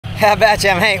How about you?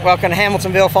 I'm Hank. Welcome to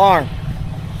Hamiltonville Farm.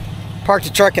 Parked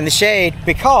the truck in the shade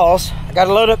because I got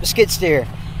to load up the skid steer.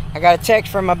 I got a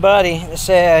text from my buddy that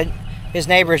said his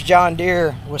neighbor's John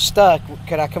Deere was stuck.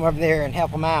 Could I come over there and help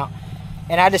him out?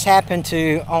 And I just happened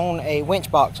to own a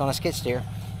winch box on a skid steer.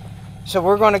 So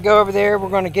we're going to go over there. We're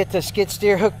going to get the skid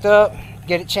steer hooked up,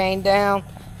 get it chained down,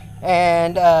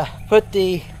 and put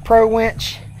the Pro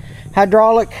Winch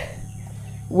hydraulic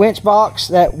winch box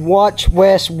that Watch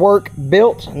West Work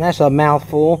built, and that's a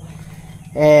mouthful,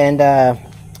 and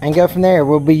go from there.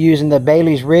 We'll be using the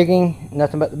Bailey's rigging,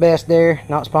 nothing but the best there,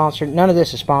 not sponsored, none of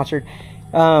this is sponsored,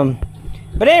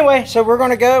 but anyway, so we're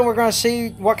going to go and we're going to see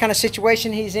what kind of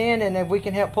situation he's in and if we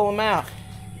can help pull him out.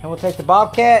 And we'll take the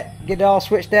Bobcat, get it all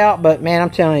switched out. But man, I'm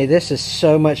telling you, this is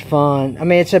so much fun. I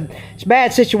mean, it's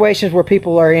bad situations where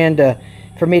people are in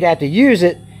for me to have to use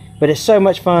it, but it's so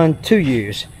much fun to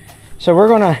use. So we're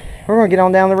gonna get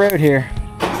on down the road here.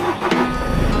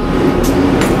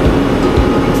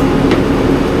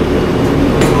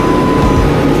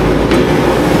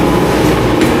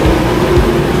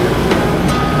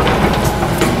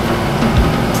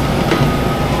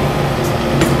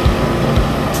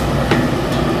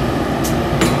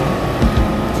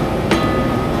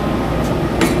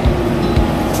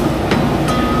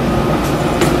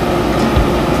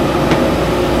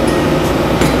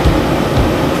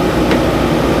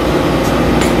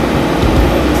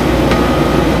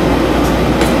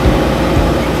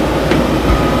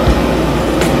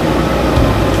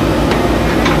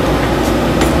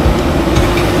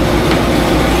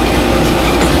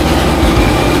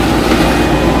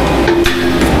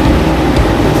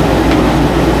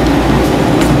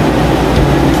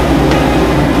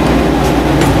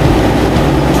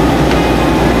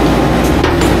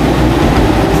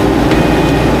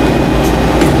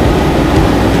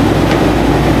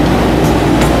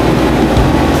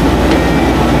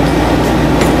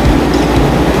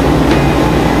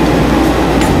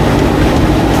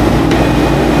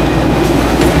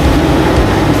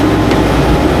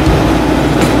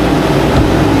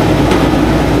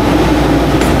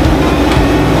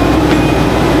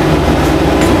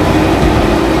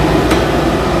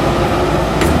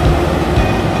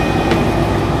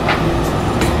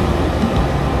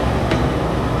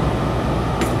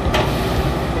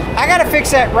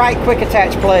 Fix that right quick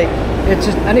attach plate. It's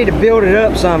just, I need to build it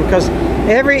up some because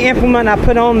every implement I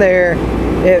put on there,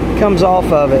 it comes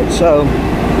off of it. So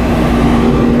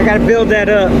I got to build that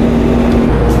up.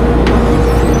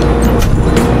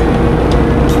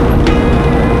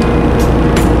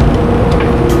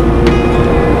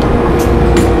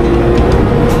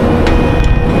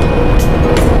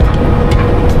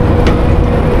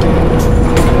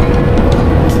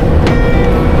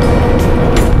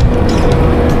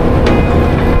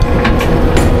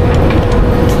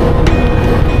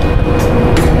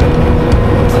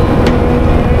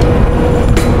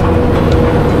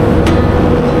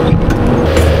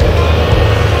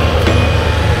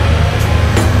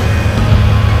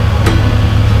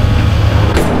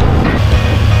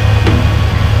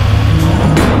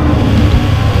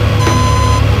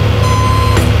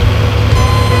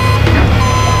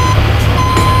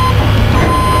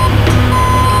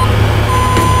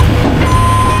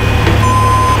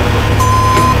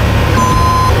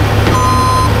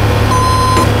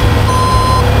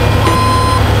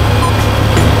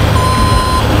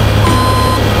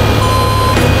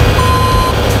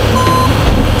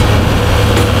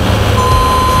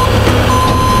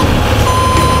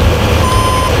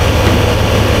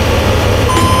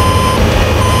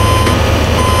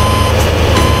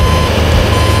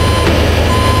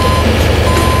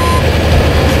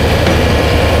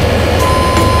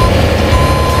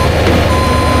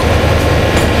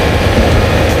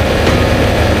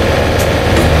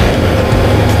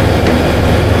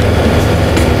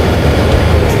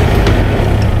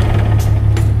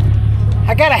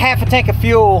 Half a tank of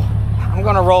fuel. I'm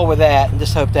gonna roll with that and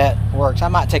just hope that works. I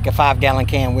might take a 5-gallon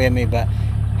can with me, but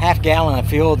half gallon of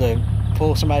fuel to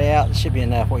pull somebody out, it should be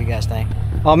enough. What do you guys think?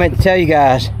 Oh, I meant to tell you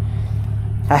guys,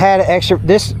 I had an extra,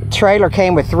 this trailer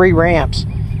came with 3 ramps,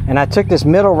 and I took this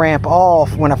middle ramp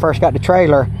off when I first got the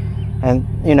trailer and,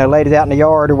 you know, laid it out in the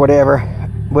yard or whatever.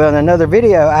 Well, in another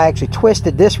video, I actually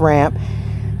twisted this ramp.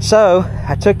 So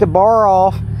I took the bar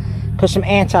off, put some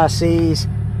anti-seize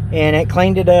in it,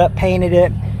 cleaned it up, painted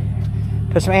it,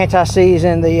 put some anti-seize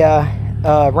in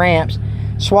the ramps,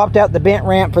 swapped out the bent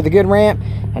ramp for the good ramp,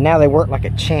 and now they work like a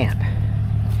champ.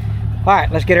 All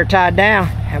right, let's get her tied down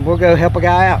and we'll go help a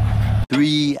guy out.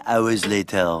 3 hours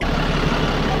later.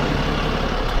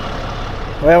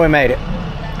 Well, we made it.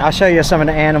 I'll show you some of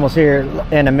the animals here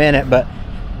in a minute, but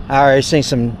I already seen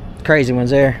some crazy ones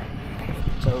there.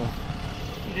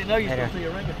 know you supposed to be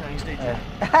orangutans, did you?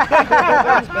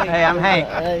 Hey, I'm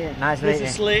Hank. Nice to meet you. This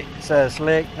is Slick. So,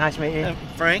 Slick, nice to meet you.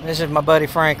 Frank. This is my buddy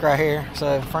Frank right here.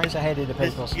 So, Frank, say hey to the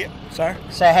people. Yeah, sorry.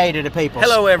 Say hey to the people.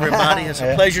 Hello, everybody. It's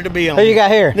a pleasure to be on. Who you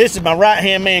got here? This is my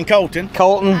right-hand man, Colton.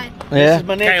 Colton. This Yeah. is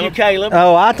my nephew, Caleb.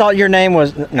 Oh, I thought your name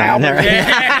was... No, Albert. never.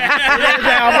 There's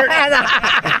Albert. And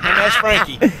that's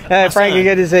Frankie. Hey, Frankie,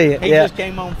 good to see you. He just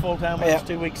came on full-time with us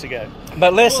 2 weeks ago.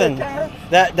 But listen,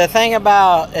 the thing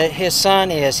about his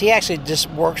son is he actually just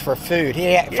works for food.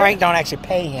 Frank don't actually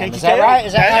pay him. Is that right?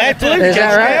 Is that right? Absolutely. Is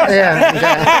that right?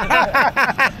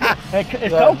 Yeah.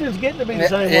 Colton's getting to be the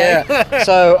same way. Yeah.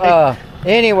 So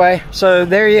anyway, so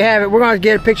there you have it. We're going to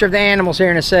get a picture of the animals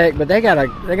here in a sec, but they got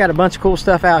a bunch of cool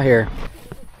stuff out here.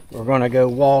 We're going to go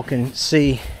walk and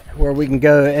see where we can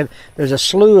go. There's a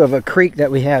slew of a creek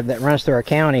that we have that runs through our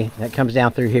county that comes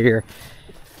down through here.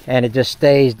 And it just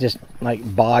stays just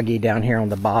like boggy down here on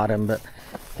the bottom, but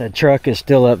the truck is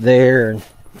still up there, and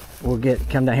we'll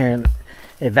come down here and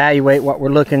evaluate what we're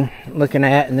looking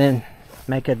at, and then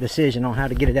make a decision on how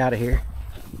to get it out of here.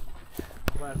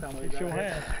 Sure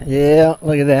have. Yeah,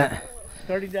 look at that.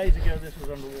 30 days ago, this was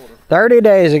underwater. 30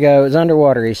 days ago, it was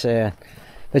underwater, he said.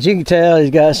 But you can tell he's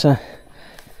got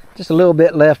just a little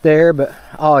bit left there, but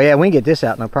oh yeah, we can get this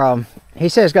out, no problem. He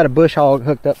says he's got a bush hog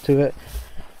hooked up to it.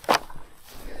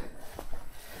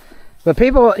 But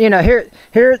people, you know,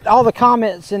 here all the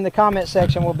comments in the comment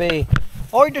section will be,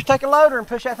 oh, you just take a loader and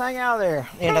push that thing out of there.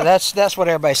 You know, that's what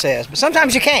everybody says. But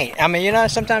sometimes you can't. I mean, you know,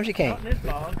 sometimes you can't. Not in this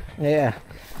log. Yeah.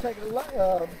 Take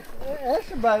a that's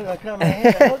somebody gonna come in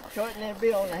here and hook short and then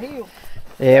be on the hill.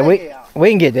 Yeah, we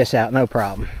can get this out, no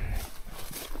problem.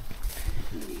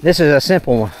 This is a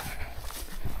simple one.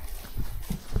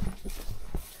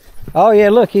 Oh yeah,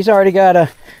 look, he already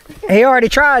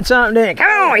tried something, didn't he?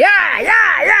 Come on,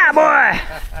 yeah, boy.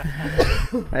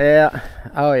 Yeah,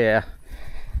 oh yeah.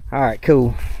 All right,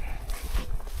 cool.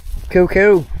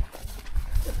 Cool.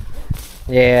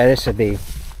 Yeah, this would be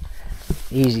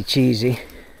easy cheesy.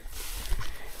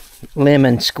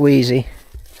 Lemon squeezy.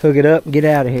 Hook it up and get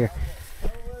out of here.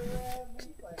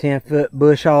 10-foot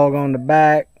bush hog on the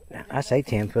back. I say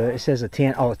 10 foot. It says a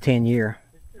 10 year.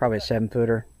 Probably a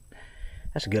 7-footer.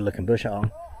 That's a good looking bush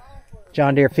hog.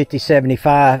 John Deere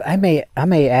 5075. I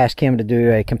may ask him to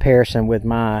do a comparison with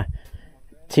my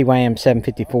TYM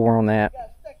 754 on that.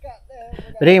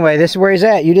 But anyway, this is where he's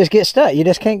at. You just get stuck. You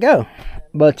just can't go.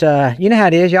 But you know how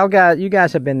it is. You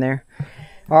guys have been there.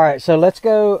 All right, so let's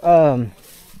go.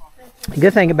 The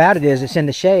good thing about it is it's in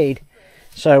the shade,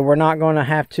 so we're not going to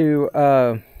have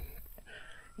to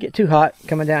get too hot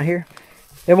coming down here.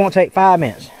 It won't take 5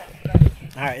 minutes.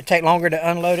 All right, it'll take longer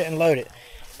to unload it and load it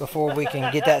before we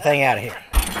can get that thing out of here.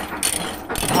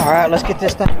 All right, let's get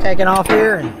this thing taken off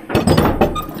here.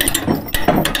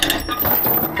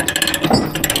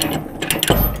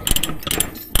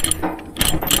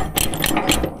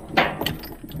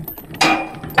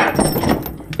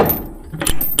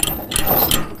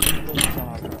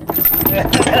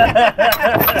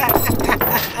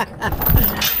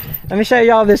 Let me show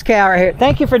y'all this cow right here.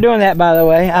 Thank you for doing that, by the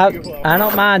way. I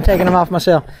don't mind taking them off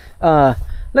myself.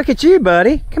 Look at you,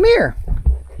 buddy. Come here.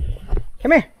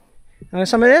 Come here. Want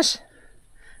some of this?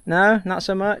 No, not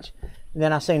so much. And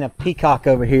then I seen a peacock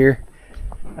over here.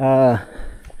 I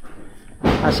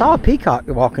saw a peacock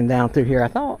walking down through here, I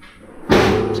thought.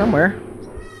 Somewhere.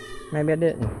 Maybe I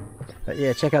didn't. But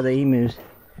yeah, check out the emus.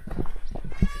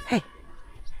 Hey,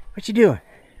 what you doing?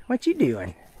 What you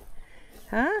doing?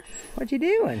 Huh? What you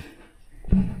doing?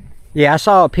 Yeah, I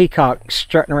saw a peacock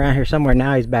strutting around here somewhere.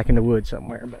 Now he's back in the woods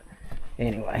somewhere. But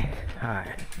anyway, all right.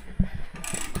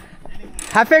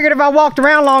 I figured if I walked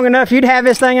around long enough, you'd have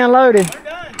this thing unloaded. We're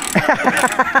done.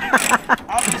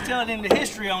 I was just telling him the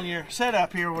history on your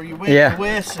setup here, where you went to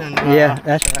Wes and yeah,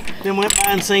 that's right. Then went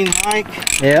by and seen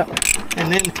Mike. Yeah.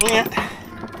 And then Clint.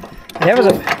 That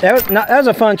was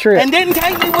a fun trip. And didn't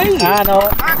take me with you. I know.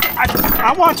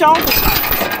 I watch all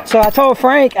the. So I told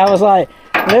Frank, I was like,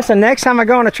 listen, next time I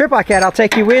go on a trip like that, I'll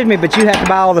take you with me, but you have to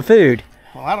buy all the food.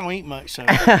 Well, I don't eat much, so.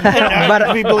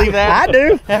 But we believe that. I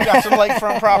do. I've got some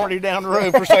lakefront property down the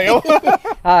road for sale. All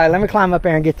right, let me climb up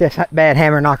there and get this bad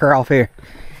hammer knocker off here.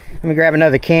 Let me grab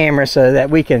another camera so that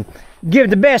we can give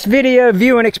the best video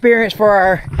viewing experience for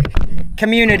our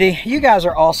community. You guys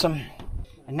are awesome.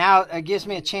 And now it gives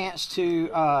me a chance to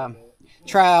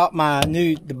try out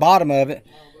the bottom of it.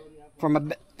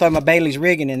 Throw my Bailey's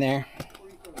rigging in there.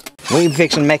 We can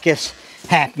fix and make this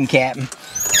happen, Captain.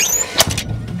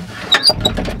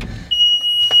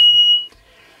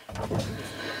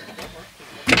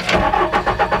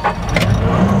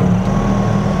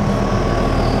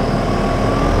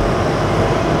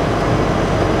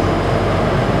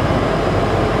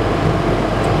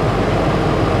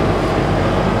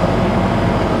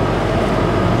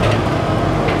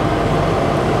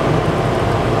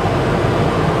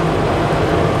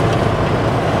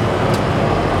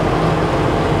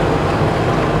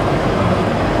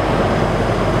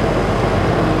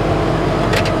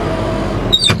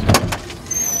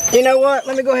 You know what?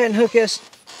 Let me go ahead and hook this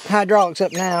hydraulics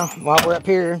up now while we're up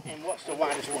here. And what's the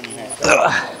widest one you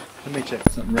have? Let me check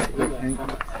something real quick, Hank.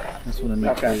 That's what I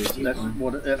make sure.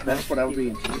 That's what I would be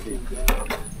interested in.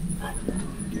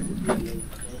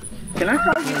 Can I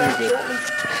call you back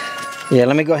shortly? Yeah,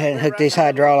 let me go ahead and hook these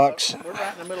hydraulics. We're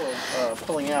right in the middle of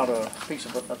pulling out a piece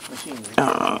of machinery.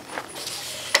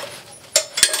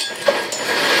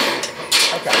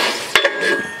 Okay.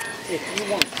 If you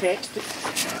want to text it,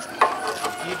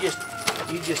 you just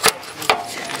text me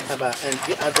about, and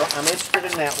I'm interested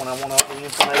in that one. I want all the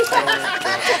information on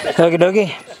it. Okie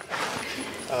dokie.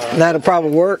 That'll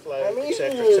probably work. Et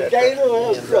cetera, et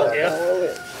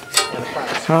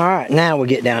cetera. All right, now we'll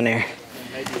get down there.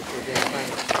 Maybe if we're doing things.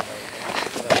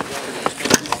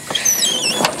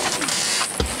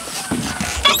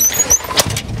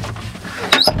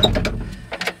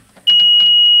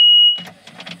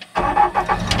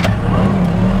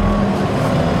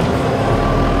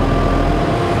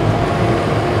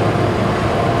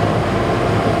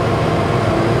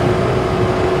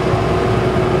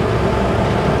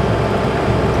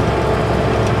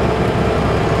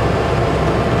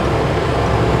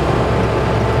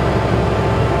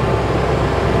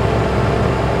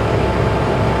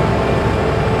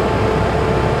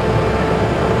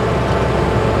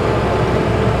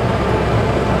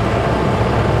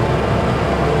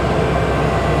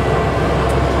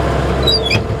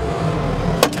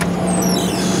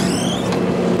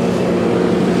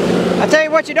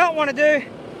 What you don't want to do,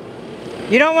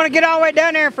 you don't want to get all the way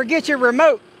down there and forget your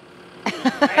remote.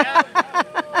 I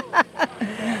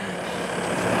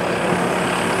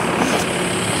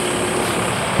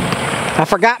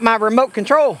forgot my remote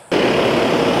control.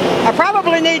 I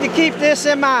probably need to keep this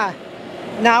in my,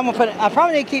 I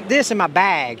probably need to keep this in my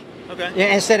bag.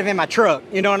 Okay. Instead of in my truck,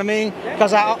 you know what I mean?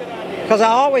 Because I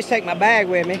always take my bag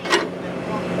with me.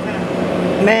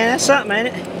 Man, that's something, ain't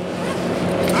it? I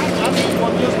need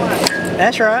one just like that.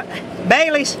 That's right.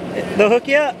 Bailey's, they'll hook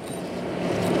you up.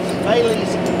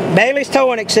 Bailey's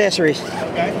towing accessories.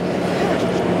 Okay.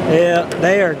 Yeah,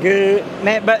 they are good.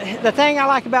 Man, but the thing I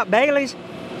like about Bailey's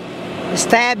is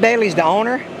Thad Bailey's the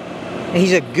owner. And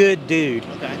he's a good dude.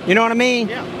 Okay. You know what I mean?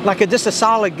 Yeah. Like just a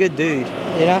solid good dude,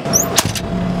 you know?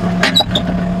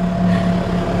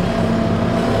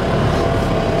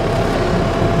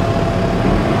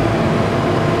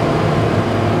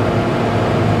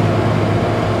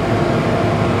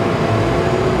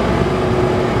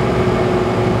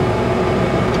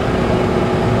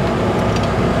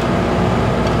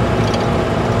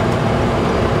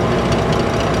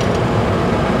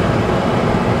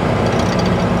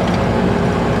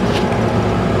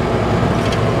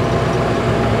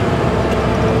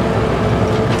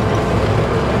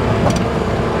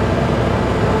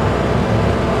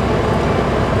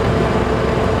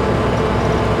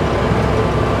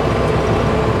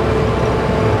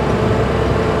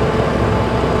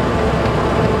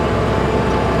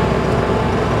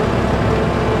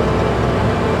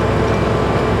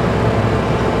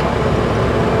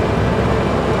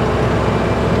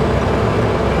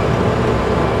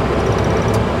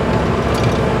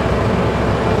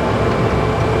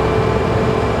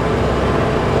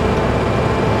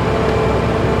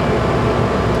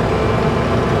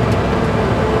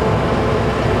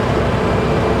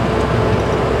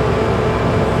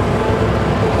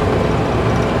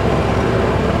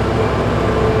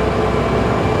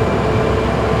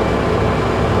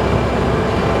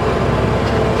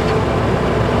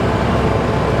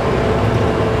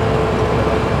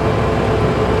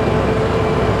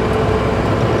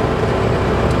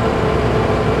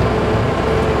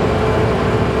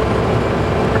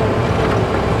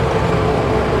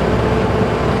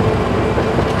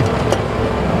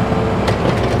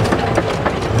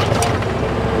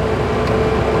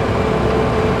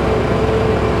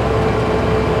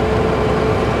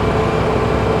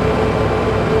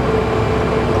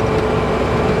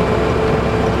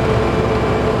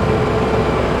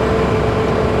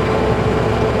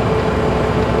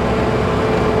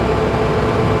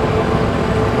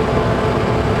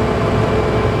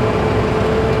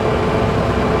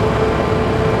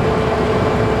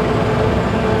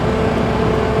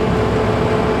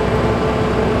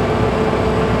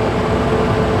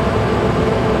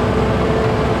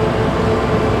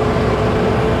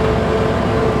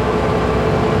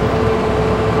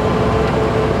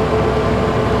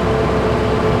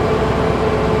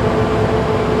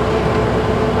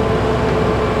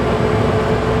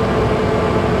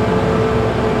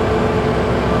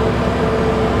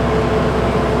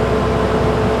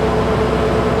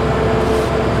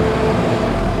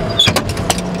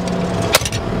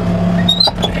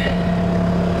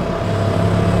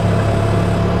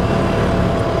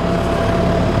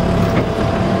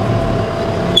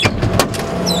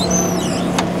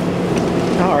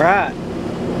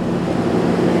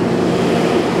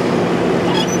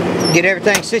 get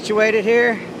everything situated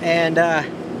here and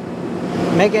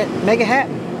make it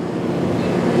happen.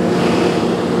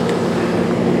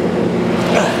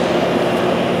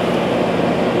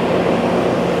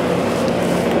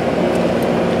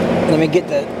 Let me get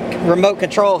the remote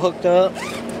control hooked up.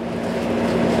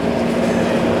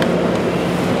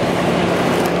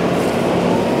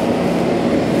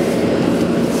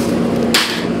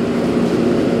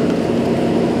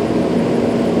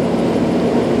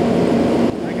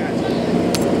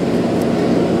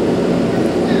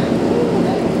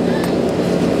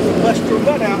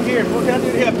 Out here. What can I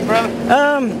do to help you, brother?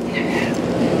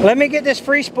 Let me get this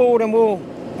free spooled and we'll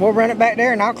run it back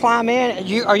there and I'll climb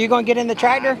in. Are you going to get in the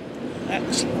tractor? I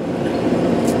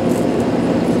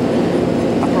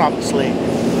probably sleep.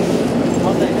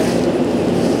 I'll take that.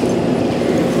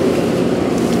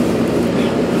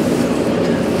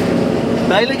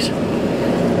 Bailey's?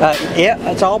 Yeah,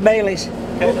 that's all Bailey's.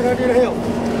 Okay. What can I do to help?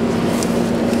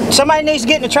 Somebody needs to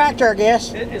get in the tractor, I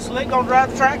guess. Is Slick gonna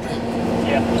drive the tractor?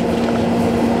 Yeah.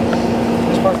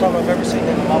 It's the first time I've ever seen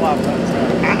him in my lifetime.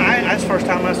 That's the first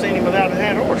time I've seen him without a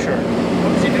hat or a shirt.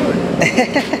 What was he doing?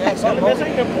 Yeah, something This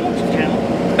ain't no porch channel.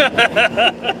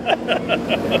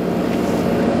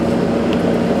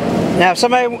 Now, if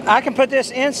somebody, I can put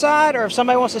this inside, or if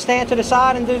somebody wants to stand to the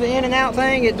side and do the in and out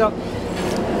thing, it don't.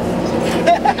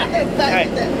 Hey.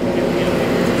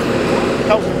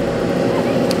 Hold it.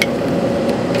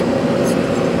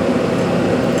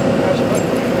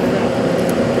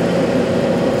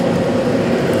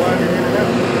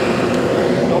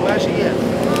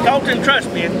 Colton,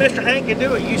 trust me, if Mr. Hank can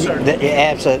do it, you certainly.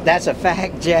 Yeah, absolutely. That's a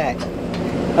fact, Jack.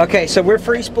 Okay, so we're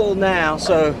free spooled now,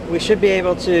 so we should be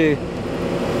able to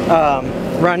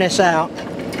run this out.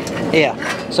 Yeah.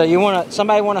 So you want to?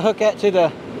 Somebody want to hook that to the?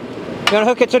 You want to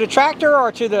hook it to the tractor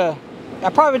or to the? I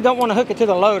probably don't want to hook it to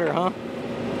the loader, huh?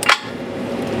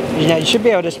 You know, you should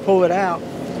be able to just pull it out.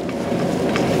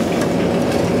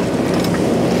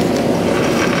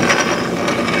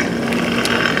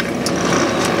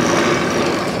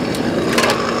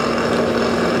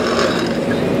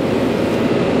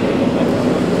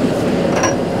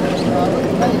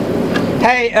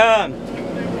 Hey,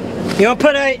 you want to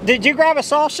put a, did you grab a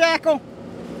saw shackle?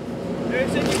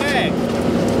 It's in your bag.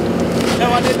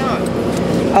 No, I did not.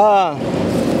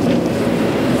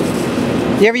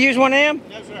 You ever use one of them?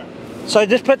 No, sir. So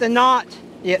just put the knot,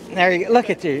 yeah, there you go,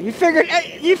 look at you. You figured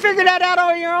that out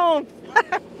on your own.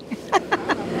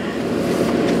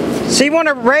 So you want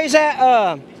to raise that,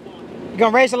 you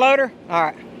going to raise the loader? All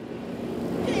right.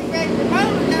 You can't raise the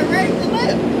motor, you gotta raise the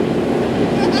lift.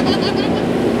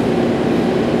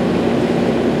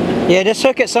 Yeah, just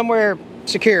hook it somewhere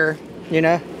secure, you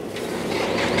know.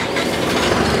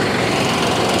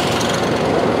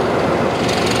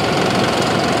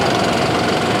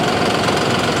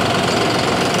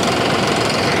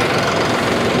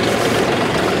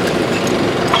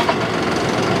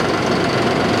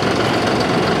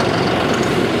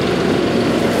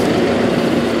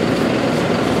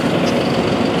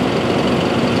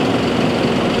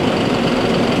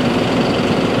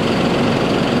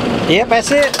 Yep,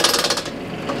 that's it.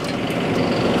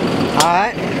 All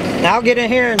right, now I'll get in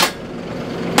here and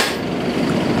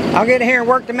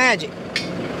work the magic.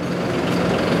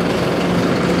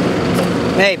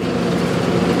 Maybe.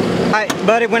 All right,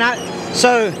 buddy.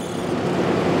 So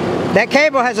that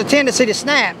cable has a tendency to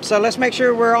snap. So let's make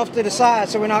sure we're off to the side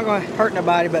so we're not going to hurt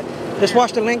nobody. But just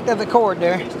watch the length of the cord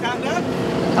there. It's tightened up?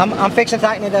 I'm fixing to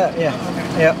tighten it up. Yeah.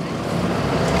 Okay. Yep.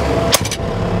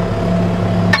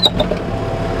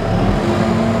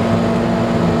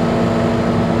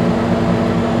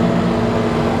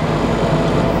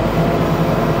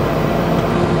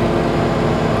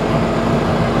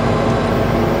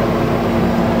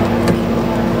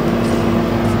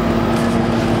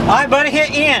 All right, buddy,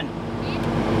 hit in.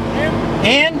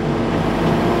 In.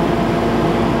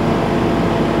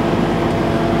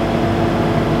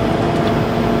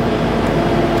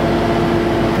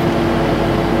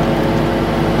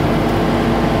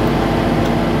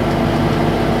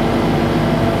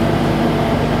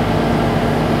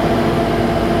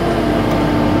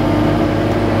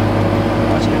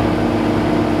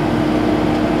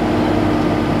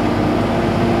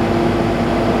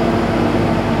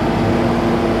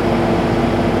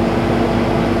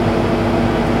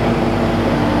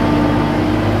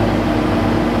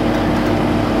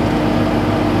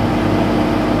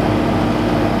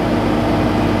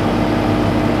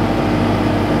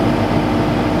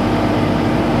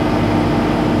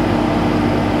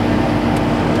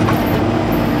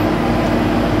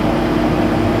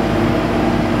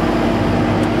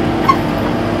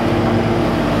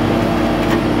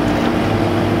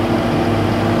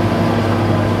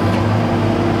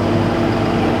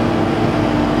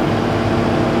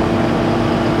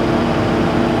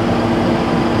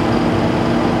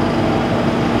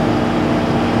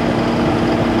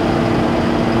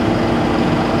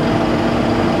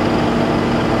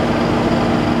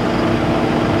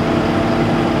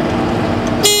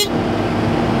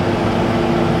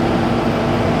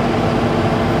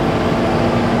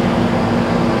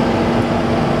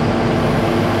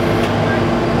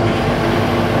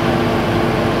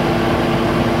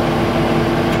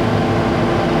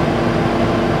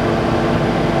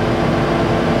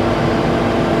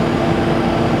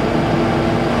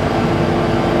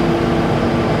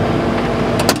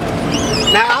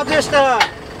 just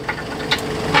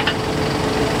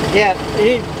yeah,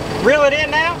 you reel it in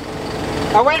now?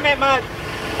 Oh, wait a minute, Mud.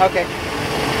 Okay.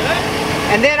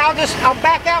 And then I'll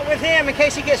back out with him in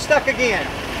case he gets stuck again.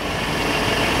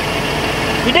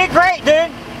 You did great,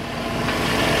 dude.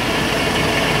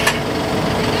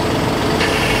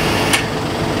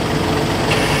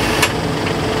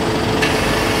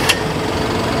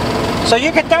 So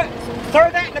you can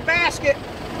throw that in the basket,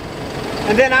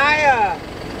 and then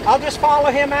I'll just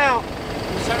follow him out.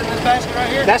 You set it in this basket right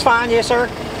here? That's fine, yes, sir.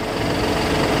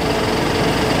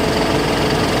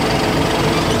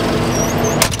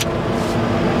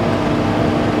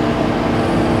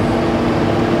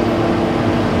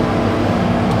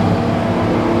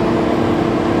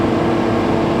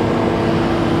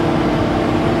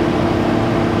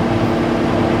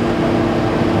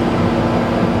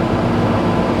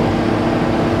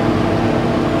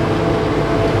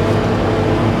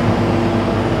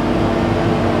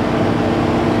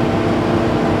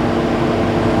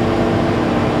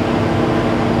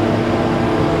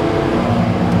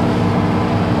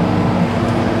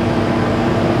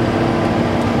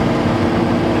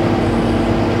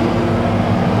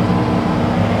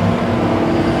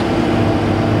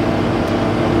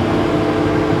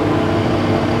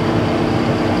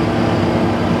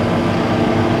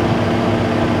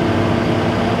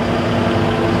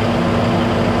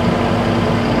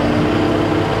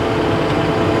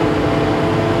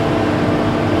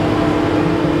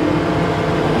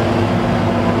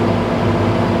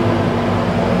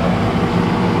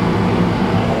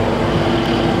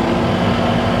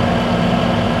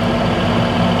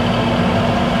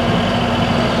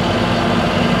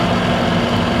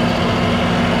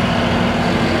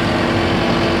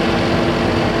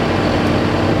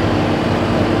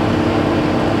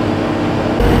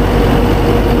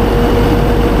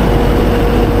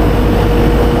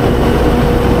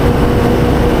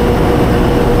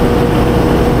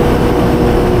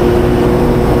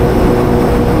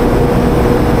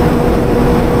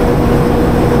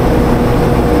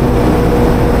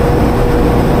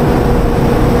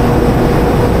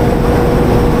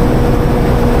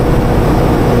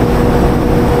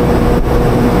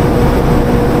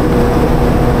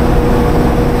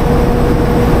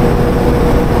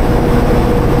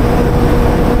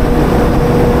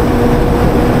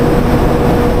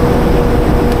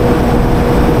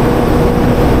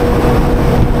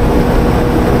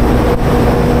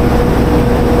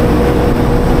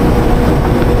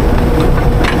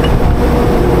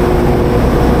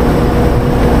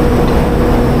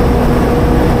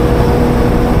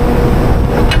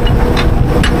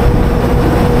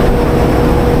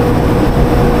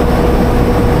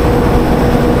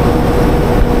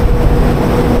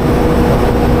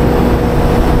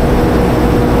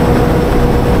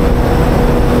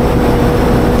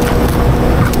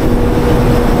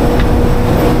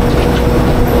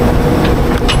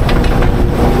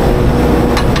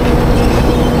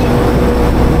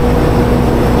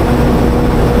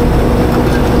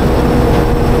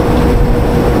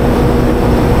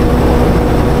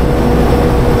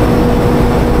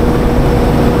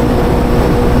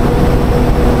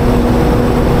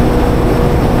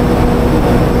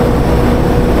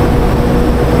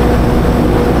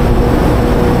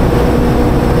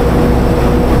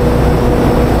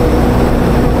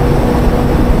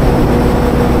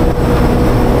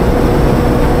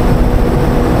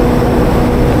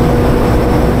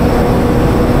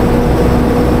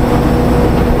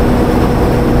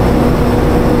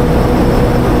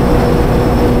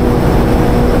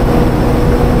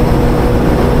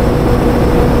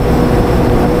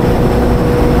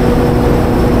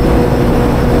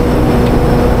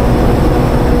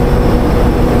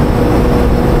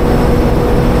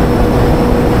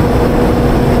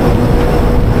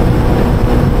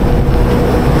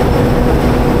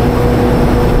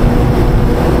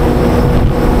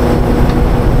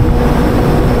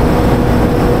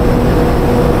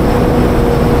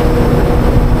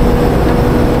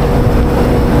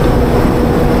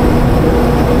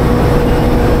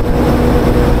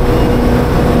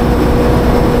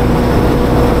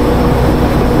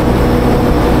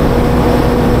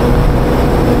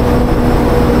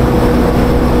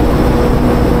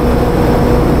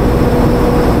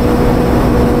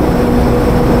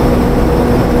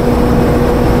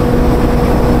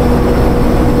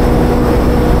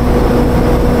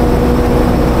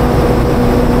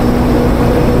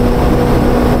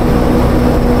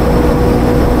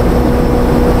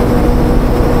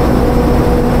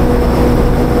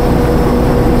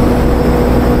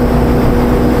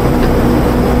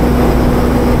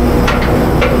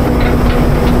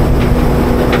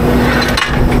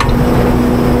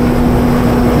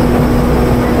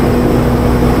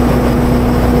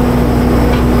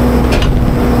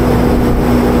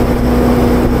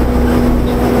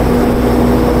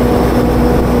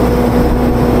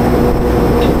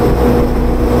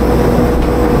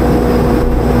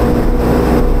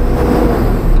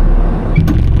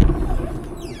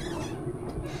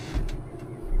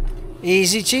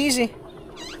 Easy cheesy.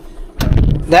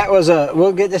 That was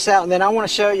we'll get this out, and then I want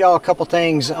to show y'all a couple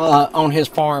things on his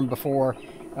farm before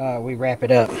we wrap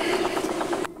it up.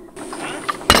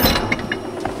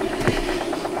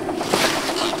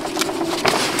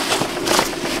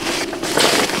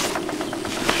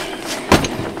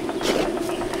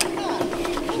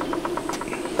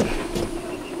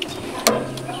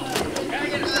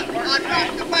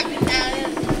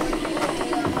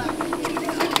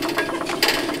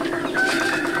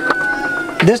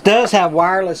 This does have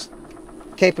wireless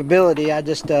capability. I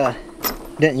just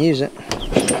didn't use it.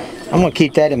 I'm gonna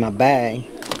keep that in my bag.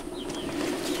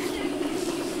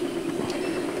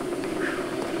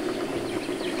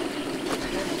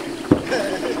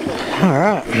 All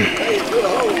right.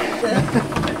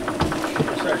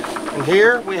 And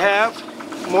here we have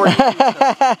more YouTube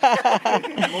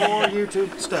stuff. More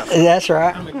YouTube stuff. That's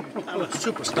right. I'm a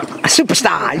superstar. A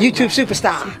superstar, YouTube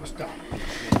superstar.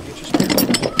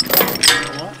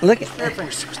 Look at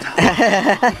Everything's superstar.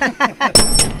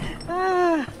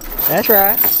 That's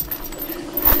right.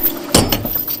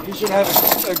 You should have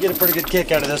get a pretty good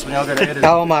kick out of this when y'all go to edit.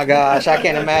 Oh my gosh, I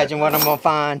can't imagine what I'm gonna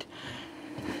find.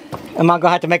 Am I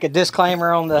gonna have to make a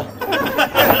disclaimer on the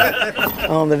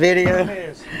video?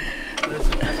 Yes.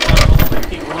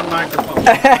 Keep one microphone.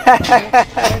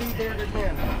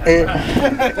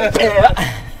 Yeah.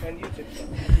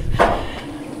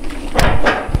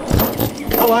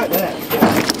 I like that.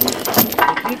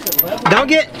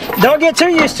 Don't get too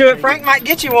used to it. Frank might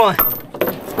get you one.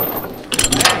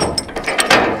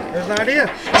 There's an idea.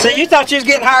 So you thought you was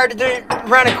getting hired to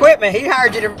run equipment. He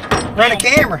hired you to run a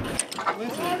camera.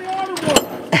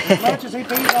 As much as he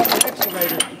beat on the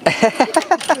excavator.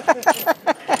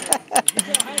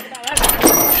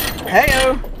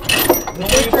 Hey-o.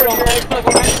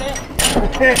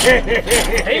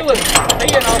 He was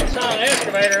peeing on the side of the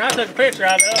excavator, and I took a picture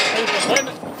of it.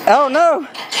 Oh no.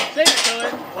 Sent it to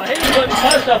him. Well, he was putting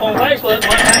post up on Facebook and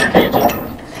wasn't paying attention.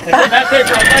 They put that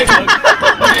picture on Facebook.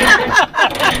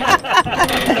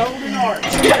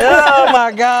 Oh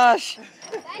my gosh.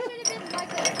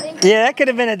 Yeah, that could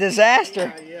have been a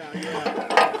disaster. Yeah.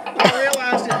 I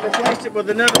realized it, replaced it with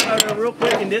another photo real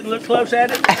quick and didn't look close at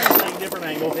it. Different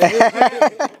angle.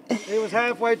 It was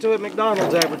halfway to a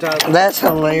McDonald's advertisement. That's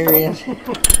hilarious.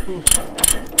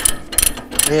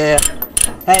 Yeah.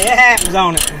 Hey, it happens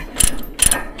on it.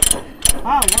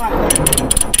 I like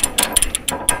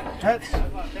that.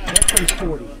 That's pretty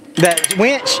sporty. That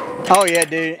winch. Oh yeah,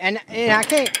 dude. And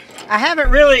I haven't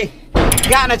really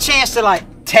gotten a chance to like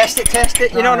test it,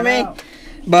 you know what I mean?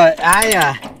 But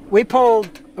we pulled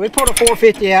a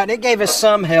 450 out and it gave us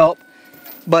some help.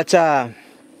 But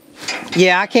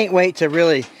yeah, I can't wait to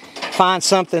really find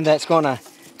something that's gonna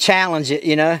challenge it,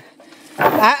 you know.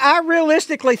 I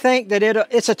realistically think that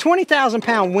it's a 20,000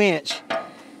 pound winch,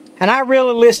 and I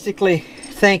realistically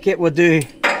think it will do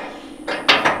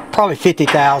probably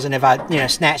 50,000 if I, you know,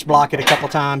 snatch block it a couple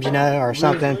times, you know, or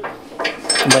something.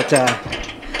 But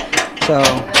so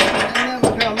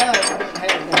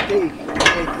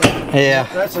yeah,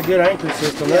 that's a good anchor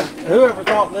system. Yeah. Whoever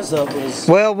thought this up was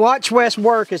well. Watch Wes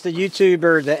Work is the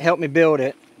YouTuber that helped me build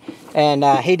it, and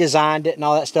he designed it and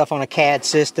all that stuff on a CAD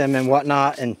system and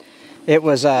whatnot, and it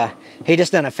was he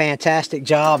just done a fantastic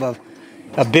job of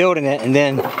building it, and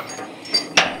then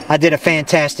I did a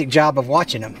fantastic job of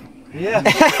watching him. Yeah.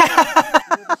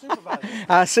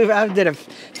 I did a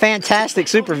fantastic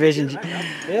supervision.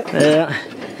 Yeah.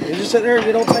 You just sit there and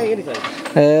you don't say anything.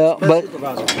 But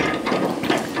supervisor.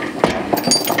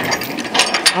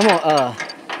 I'm gonna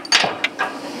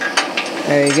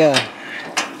there you go.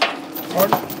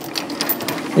 Pardon?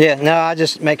 Yeah, no, I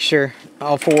just make sure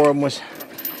all four of them was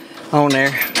on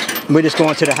there. We're just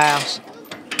going to the house.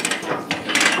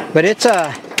 But it's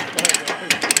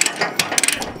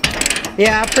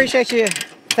yeah, I appreciate you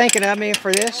thinking of me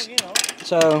for this. You know,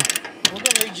 So we're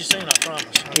gonna lead you soon, I promise.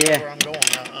 I know Yeah. where I'm going.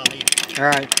 I'll need you. all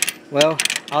right. Well,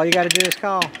 all you got to do is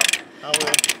call. I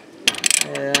will.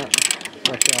 Yeah.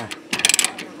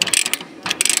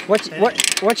 But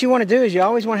what you want to do is you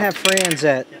always want to have friends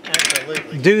that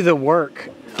Absolutely. do the work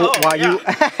while yeah. you.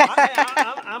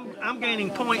 I'm gaining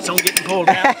points on getting pulled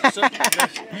out. So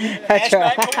That's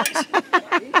right. points.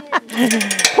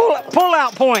 pull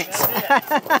out points.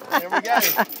 There we go.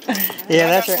 Yeah, I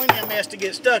that's got right. plenty of mess to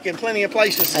get stuck in, plenty of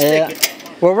places to Yeah. stick it.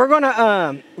 Well, we're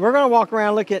gonna walk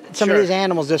around, look at some of Sure. these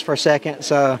animals just for a second.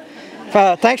 So,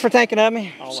 thanks for thinking of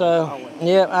me. Always.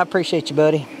 Yeah, I appreciate you,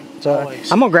 buddy. So Always.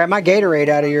 I'm gonna grab my Gatorade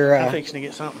out of your I'm fixing to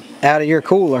get something. out of your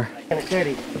cooler.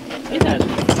 Teddy. It has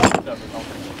cloth covers on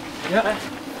Yeah.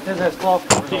 This has cloth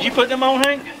covers. it. Did you put them on,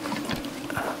 Hank?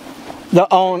 The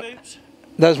on Boots?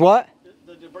 those what?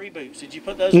 The free boots. Did you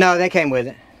put those? No, they came with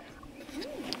it.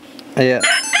 Yeah.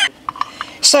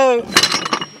 So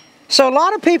a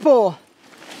lot of people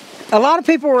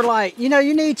were like, you know,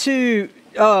 you need to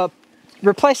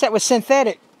replace that with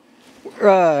synthetic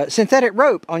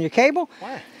rope on your cable.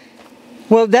 Why?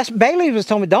 Well, Bailey was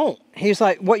telling me don't. He was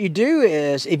like, what you do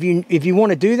is if you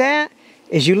want to do that,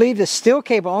 is you leave the steel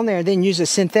cable on there and then use a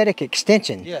synthetic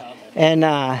extension. Yeah. And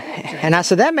I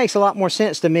said that makes a lot more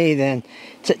sense to me than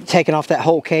taking off that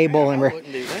whole cable. I and wouldn't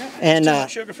do that. and It's too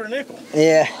much sugar for a nickel.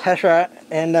 yeah, that's right.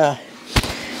 And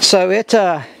so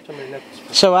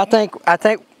I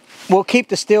think we'll keep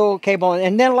the steel cable.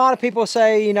 And then a lot of people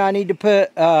say, you know, I need to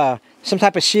put some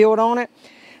type of shield on it.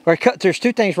 There's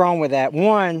two things wrong with that.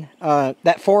 One,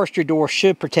 that forestry door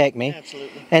should protect me.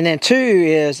 Absolutely. And then two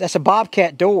is that's a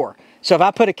bobcat door. So if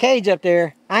I put a cage up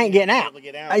there, I ain't getting out.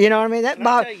 You know what I mean? That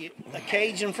I'll tell you, a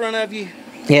cage in front of you.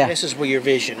 Yeah. This is where your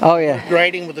vision. Oh yeah.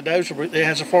 Grading with the dozer, it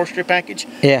has a forestry package.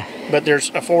 Yeah. But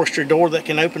there's a forestry door that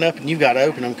can open up, and you've got to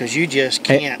open them because you just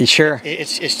can't. Sure.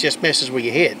 It's just messes with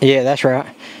your head. Yeah, that's right.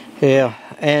 Yeah.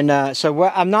 And so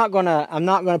I'm not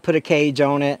gonna put a cage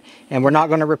on it, and we're not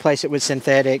gonna replace it with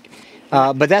synthetic.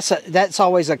 But that's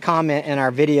always a comment in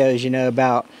our videos, you know,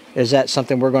 about is that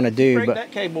something we're gonna do? Break but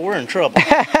that cable, we're in trouble.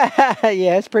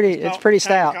 yeah, it's pretty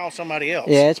stout. Call somebody else.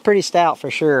 Yeah, it's pretty stout for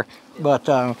sure. But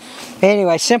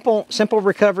anyway, simple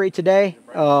recovery today.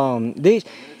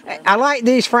 I like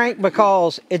these, Frank,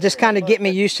 because it just kind of get me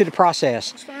used to the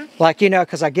process. Like, you know,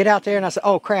 because I get out there and I say,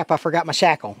 oh crap, I forgot my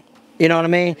shackle. You know what I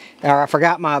mean? Or I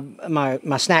forgot my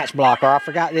snatch block, or I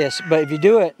forgot this. But if you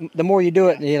do it, the more you do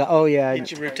it, you're like, oh yeah.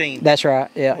 Get your routine. That's right.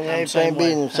 Yeah. Everything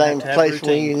being in the same place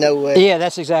when you know it. Yeah,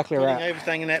 that's exactly Putting right.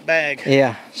 everything in that bag.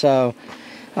 Yeah. So.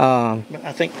 But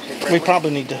I think we probably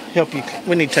need to help you.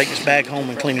 We need to take this bag home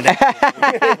and clean it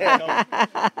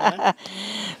up.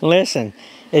 Listen,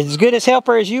 as good as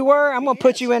helper as you were, I'm gonna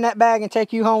put you in that bag and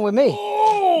take you home with me.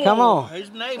 Come on.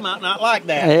 His name might not like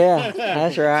that. Yeah,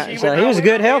 that's right. So he was a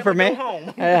good helper,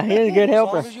 man. Yeah, he was a good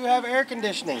helper. As long as you have air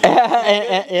conditioning.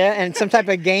 and some type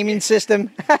of gaming system.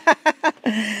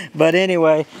 But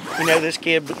anyway. You know, this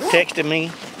kid texted me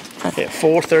at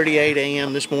 4:38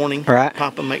 a.m. this morning. Right.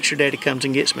 Papa, make sure Daddy comes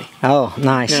and gets me. Oh,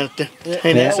 nice. Now,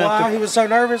 You know why he was so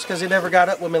nervous? Because he never got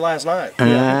up with me last night.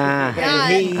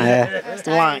 and he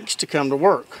likes to come to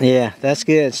work. Yeah, that's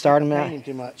good. Start him out. Paying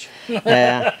too much.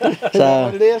 Yeah. What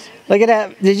So it is? look at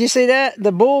that. Did you see that?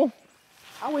 The bull?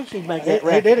 I wish he'd make He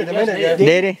that did it a minute ago.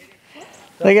 Did he?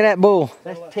 Look at that bull.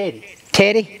 That's Teddy.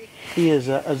 Teddy? He is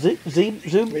a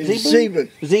zebu.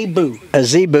 Zebu. A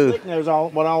zebu. Rick knows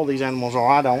what all these animals are.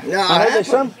 I don't. No, I know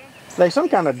that's there's some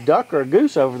kind of duck or a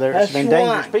goose over there that's an That's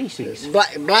endangered swan. species.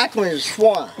 Black one is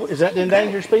swan. Is that the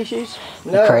endangered species?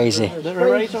 No, Crazy. The They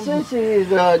raise them? species is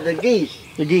the geese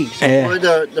The geese. Yeah. or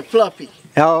the fluffy.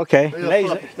 Oh, okay.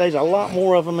 There's a lot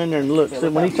more of them in there than look. So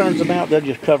when he turns them out, they'll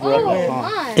just cover up.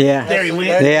 Yeah. There he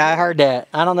went. Yeah, I heard that.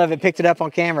 I don't know if it picked it up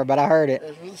on camera, but I heard it.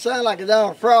 It sounds like a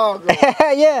damn frog.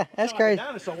 Yeah, that's crazy.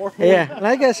 Dinosaur. Yeah,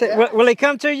 like I said, will he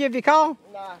come to you if you call?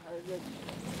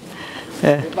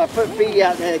 If I put feet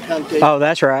out there, it come to you. Oh,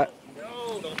 that's right.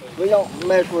 We don't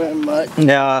mess with him much.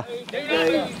 Yeah.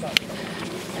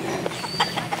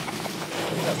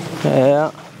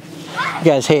 Yeah. You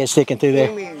got his head sticking through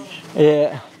there.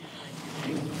 Yeah.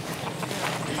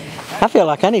 I feel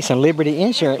like I need some Liberty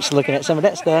insurance looking at some of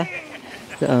that stuff.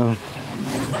 I'm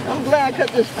glad I cut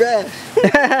this grass.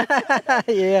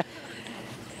 Yeah.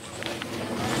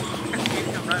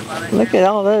 Look at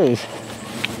all those.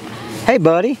 Hey,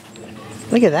 buddy.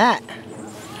 Look at that.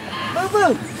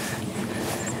 Boo-boo.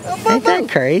 Ain't that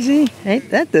crazy? Ain't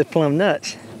that the plumb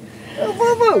nuts?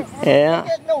 Boo-boo. Yeah.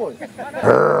 That noise.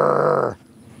 Grrr.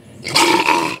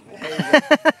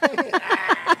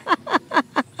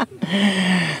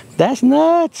 That's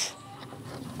nuts.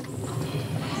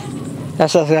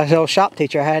 That's the old shop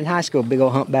teacher I had in high school, big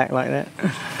old humpback like that.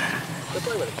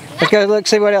 Let's go look,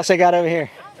 see what else they got over here.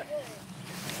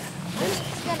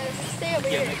 It's gonna stay over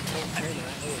here.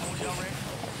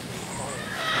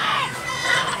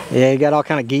 Yeah, you got all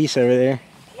kind of geese over there.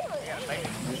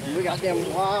 We got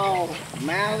them wild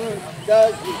mallards,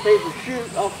 ducks that people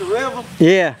shoot off the river.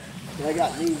 Yeah, They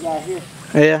got these right here.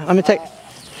 yeah. Let me take.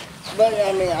 But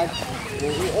I mean,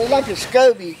 it's like a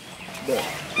SCOBY, but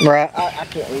Right. I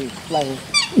can't really explain.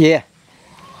 Yeah.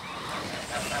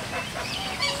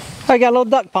 I got a little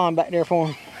duck pond back there for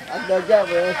him. I dug that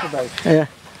with yesterday. Yeah.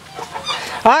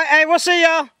 All right, hey, we'll see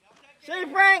y'all. See you,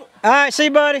 Frank. All right, see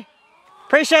you, buddy.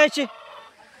 Appreciate you.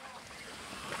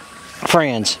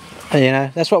 Friends, you know,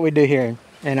 that's what we do here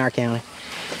in our county.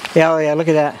 Yeah, oh yeah, look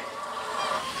at that.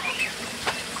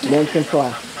 One can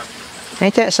fly.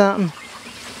 Ain't that something?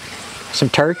 Some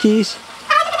turkeys.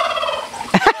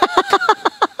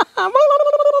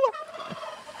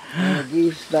 And the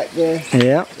geese back there.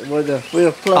 Yeah. With the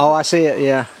wheel fluff. Oh, I see it.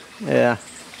 Yeah. Yeah.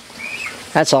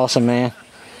 That's awesome, man.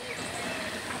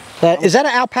 Is that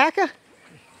an alpaca?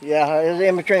 Yeah, it's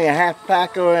in between a half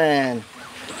packer and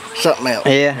something else.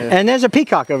 Yeah. And there's a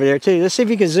peacock over there too. Let's see if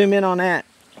you can zoom in on that.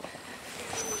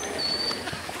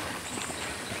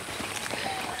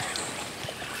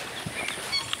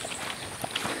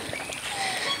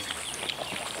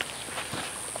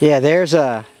 Yeah, there's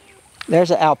an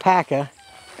alpaca,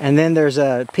 and then there's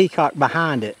a peacock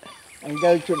behind it. And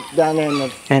go to down there in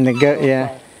the. And the goat,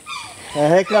 yeah.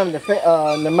 And here comes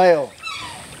the male.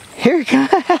 Here it comes.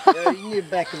 Yeah, you need to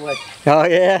back away. Oh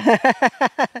yeah.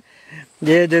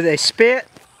 Yeah. Do they spit?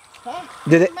 Huh?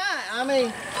 Do they? I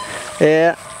mean.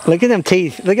 Yeah. Look at them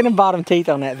teeth. Look at them bottom teeth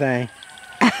on that thing.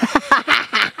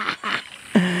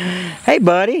 Hey,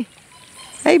 buddy.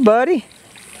 Hey, buddy.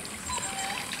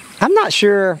 I'm not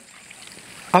sure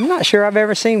I've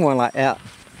ever seen one like that,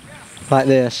 like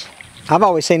this. I've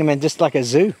always seen them in just like a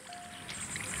zoo.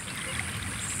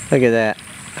 Look at that.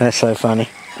 That's so funny.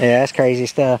 Yeah, that's crazy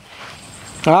stuff.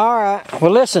 All right.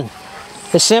 Well, listen.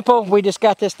 It's simple. We just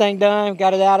got this thing done,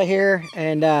 got it out of here,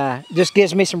 and just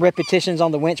gives me some repetitions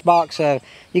on the winch box. So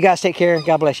you guys take care.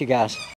 God bless you guys.